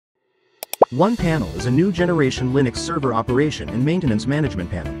1Panel is a new generation Linux server operation and maintenance management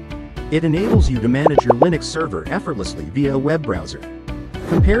panel. It enables you to manage your Linux server effortlessly via a web browser.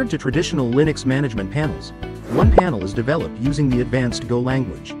 Compared to traditional Linux management panels, 1Panel is developed using the advanced Go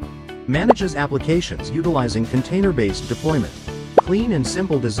language. Manages applications utilizing container-based deployment. Clean and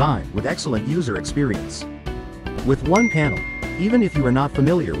simple design with excellent user experience. With 1Panel, even if you are not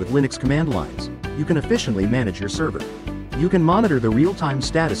familiar with Linux command lines, you can efficiently manage your server. You can monitor the real-time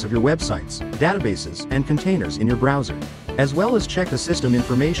status of your websites, databases, and containers in your browser, as well as check the system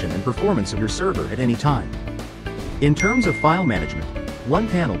information and performance of your server at any time. In terms of file management,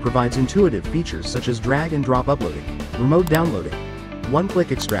 1Panel provides intuitive features such as drag and drop uploading, remote downloading,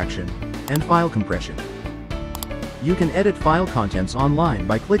 one-click extraction, and file compression. You can edit file contents online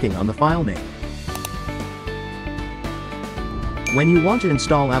by clicking on the file name. When you want to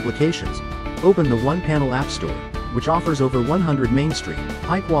install applications, open the 1Panel App Store, which offers over 100 mainstream,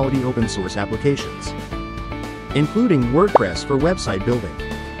 high-quality open-source applications, including WordPress for website building,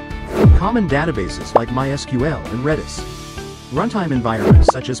 common databases like MySQL and Redis, runtime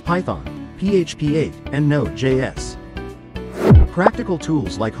environments such as Python, PHP 8, and Node.js, practical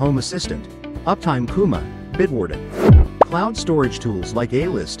tools like Home Assistant, Uptime Kuma, Bitwarden, cloud storage tools like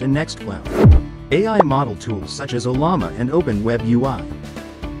A-List and Nextcloud, AI model tools such as Ollama and Open Web UI,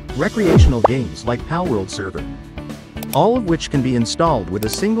 recreational games like Palworld Server, all of which can be installed with a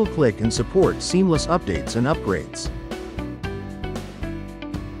single click and support seamless updates and upgrades.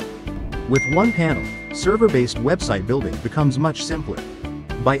 With 1Panel, server-based website building becomes much simpler.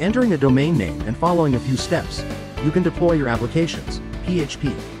 By entering a domain name and following a few steps, you can deploy your applications,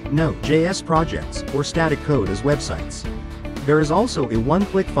 PHP, Node.js projects, or static code as websites. There is also a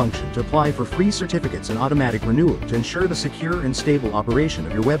one-click function to apply for free certificates and automatic renewal to ensure the secure and stable operation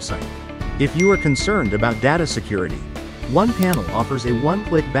of your website. If you are concerned about data security, 1Panel offers a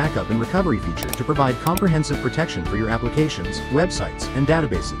one-click backup and recovery feature to provide comprehensive protection for your applications, websites, and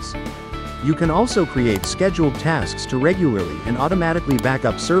databases. You can also create scheduled tasks to regularly and automatically back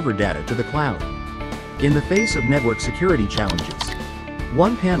up server data to the cloud. In the face of network security challenges,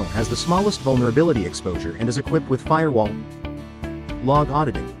 1Panel has the smallest vulnerability exposure and is equipped with firewall, log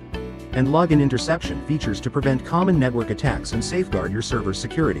auditing, and login interception features to prevent common network attacks and safeguard your server's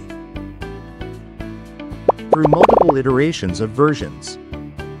security. Through multiple iterations of versions,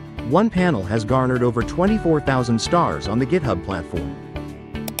 1Panel has garnered over 24,000 stars on the GitHub platform.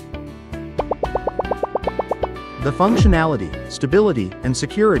 The functionality, stability, and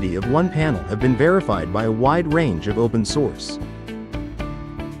security of 1Panel have been verified by a wide range of open source.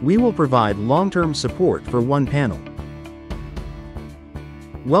 We will provide long-term support for 1Panel.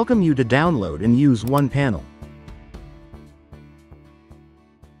 Welcome you to download and use 1Panel.